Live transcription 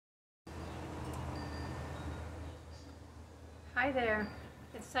Hi there,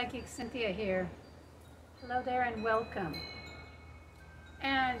 it's Psychic Cynthia here. Hello there and welcome.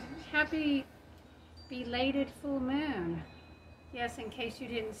 And happy belated full moon. Yes, in case you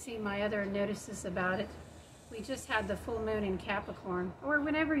didn't see my other notices about it, we just had the full moon in Capricorn, or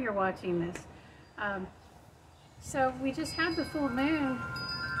whenever you're watching this. So we just had the full moon.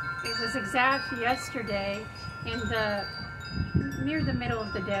 It was exact yesterday near the middle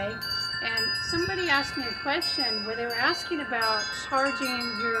of the day. And somebody asked me a question where they were asking about charging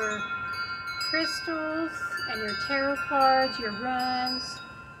your crystals and your tarot cards, your runes,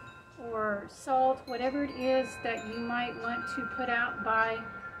 or salt, whatever it is that you might want to put out by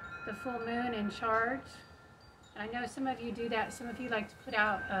the full moon and charge. And I know some of you do that. Some of you like to put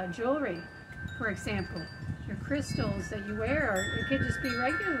out jewelry, for example. Your crystals that you wear, or it could just be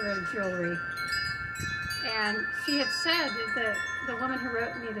regular jewelry. And she had said that the woman who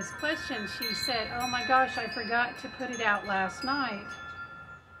wrote me this question, she said, oh my gosh, I forgot to put it out last night.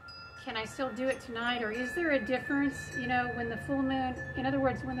 Can I still do it tonight? Or is there a difference, you know, when the full moon, in other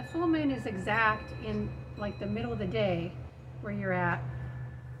words, when the full moon is exact in like the middle of the day where you're at,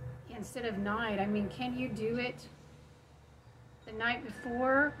 instead of night, I mean, can you do it the night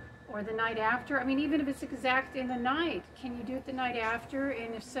before or the night after? I mean, even if it's exact in the night, can you do it the night after?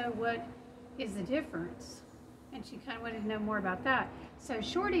 And if so, what is the difference? And she kind of wanted to know more about that. So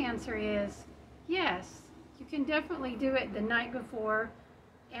short answer is yes, you can definitely do it the night before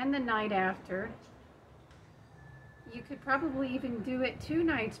and the night after. You could probably even do it 2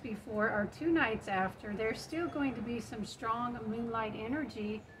 nights before or 2 nights after. There's still going to be some strong moonlight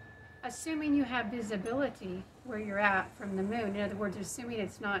energy, assuming you have visibility where you're at from the moon. In other words, assuming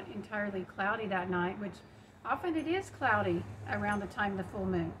it's not entirely cloudy that night, which often it is cloudy around the time of the full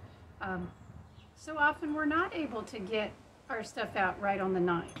moon. So often we're not able to get our stuff out right on the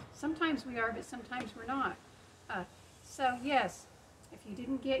night. Sometimes we are, but sometimes we're not. So yes, if you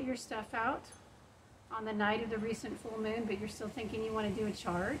didn't get your stuff out on the night of the recent full moon, but you're still thinking you want to do a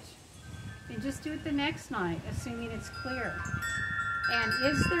charge, then just do it the next night, assuming it's clear. And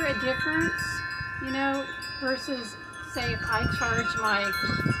is there a difference, you know, versus, say, if I charge my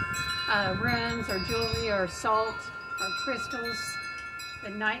runes or jewelry or salt or crystals the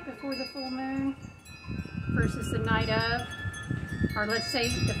night before the full moon versus the night of, or let's say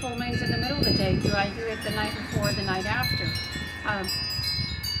the full moon's in the middle of the day, do I do it the night before or the night after?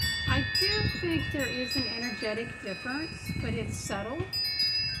 I do think there is an energetic difference, but it's subtle.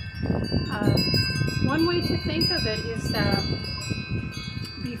 One way to think of it is that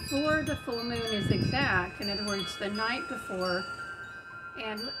before the full moon is exact, in other words, the night before,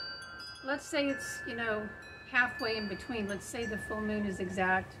 and let's say it's, you know, halfway in between. Let's say the full moon is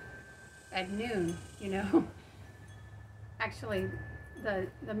exact at noon, you know. Actually,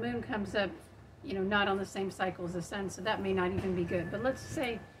 the moon comes up, you know, not on the same cycle as the sun, so that may not even be good. But let's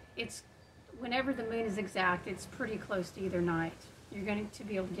say it's whenever the moon is exact, it's pretty close to either night. You're going to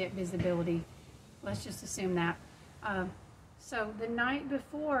be able to get visibility. Let's just assume that. So the night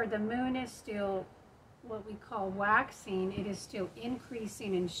before, the moon is still what we call waxing. It is still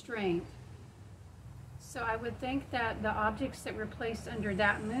increasing in strength. So I would think that the objects that were placed under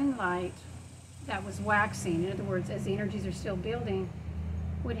that moonlight that was waxing, in other words, as the energies are still building,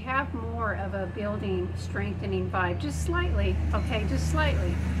 would have more of a building, strengthening vibe, just slightly, okay, just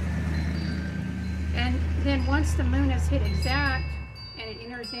slightly. And then once the moon has hit exact and it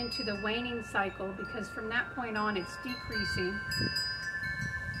enters into the waning cycle, because from that point on it's decreasing,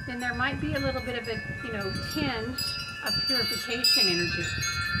 then there might be a little bit of a, you know, tinge of purification energy.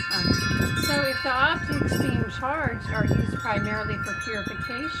 So if the objects being charged are used primarily for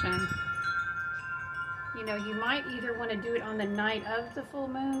purification, you know, you might either want to do it on the night of the full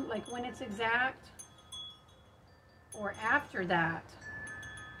moon, like when it's exact, or after that,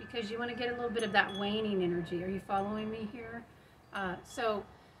 because you want to get a little bit of that waning energy. Are you following me here? So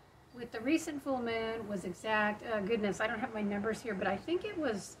with the recent full moon was exact, goodness, I don't have my numbers here, but I think it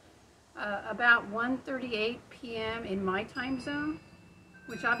was about 1:38 p.m. in my time zone,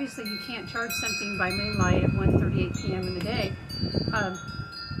 which obviously you can't charge something by moonlight at 1:38 p.m. in the day.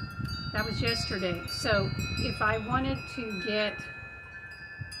 That was yesterday. So if I wanted to get,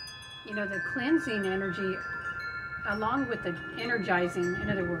 you know, the cleansing energy along with the energizing, in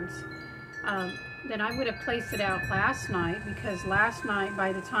other words, then I would have placed it out last night, because last night,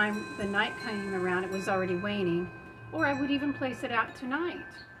 by the time the night came around, it was already waning. Or I would even place it out tonight,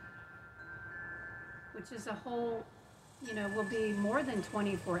 which is a whole, you know, will be more than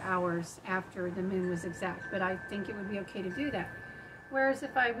 24 hours after the moon was exact, but I think it would be okay to do that. Whereas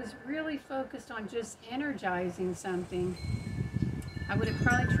if I was really focused on just energizing something, I would have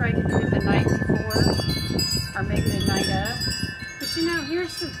probably tried to do it the night before, or maybe the night of,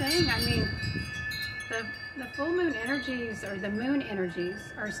 here's the thing, I mean, the full moon energies, or the moon energies,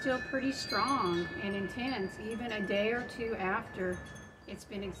 are still pretty strong and intense, even a day or two after it's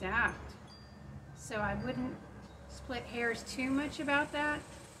been exact. So I wouldn't split hairs too much about that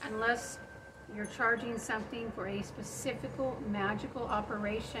unless you're charging something for a specific magical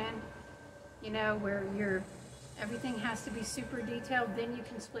operation, you know, where everything has to be super detailed. Then you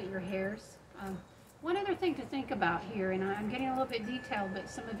can split your hairs. One other thing to think about here, and I'm getting a little bit detailed, but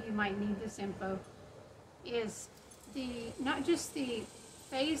some of you might need this info, is not just the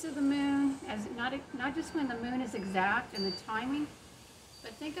phase of the moon, as not just when the moon is exact and the timing,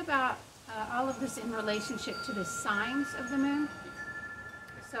 but think about all of this in relationship to the signs of the moon.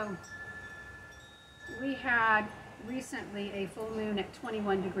 So we had recently a full moon at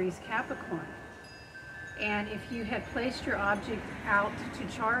 21 degrees Capricorn, and if you had placed your object out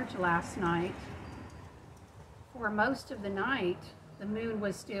to charge last night, for most of the night the moon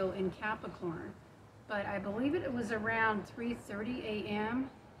was still in Capricorn. But I believe it was around 3:30 a.m.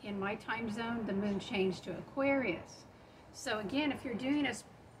 in my time zone, the moon changed to Aquarius. So again, if you're doing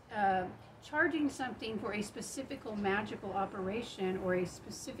charging something for a specific magical operation or a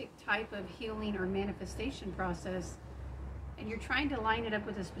specific type of healing or manifestation process, and you're trying to line it up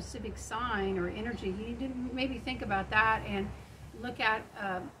with a specific sign or energy, you need to maybe think about that and look at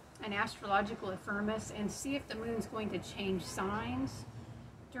an astrological affirmance and see if the moon's going to change signs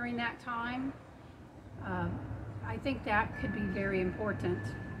during that time. I think that could be very important,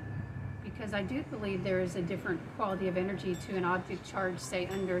 because I do believe there is a different quality of energy to an object charged, say,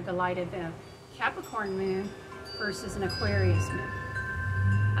 under the light of a Capricorn moon versus an Aquarius moon.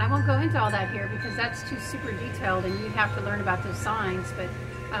 I won't go into all that here because that's too super detailed and you'd have to learn about those signs, but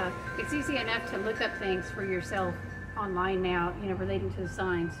it's easy enough to look up things for yourself online now, you know, relating to the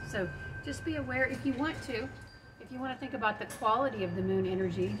signs. So just be aware if you want to think about the quality of the moon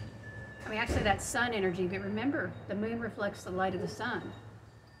energy. I mean, actually that's sun energy, but remember, the moon reflects the light of the sun.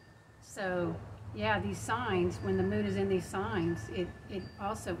 So yeah, these signs, when the moon is in these signs, it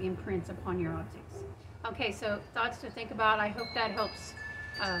also imprints upon your objects. Okay, so thoughts to think about. I hope that helps.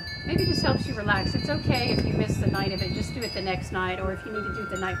 Maybe just helps you relax. It's okay if you miss the night of it, just do it the next night, or if you need to do it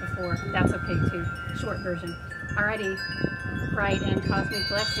the night before, that's okay too. Short version. Alrighty, bright and cosmic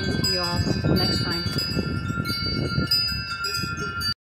blessings to you all. Until next time.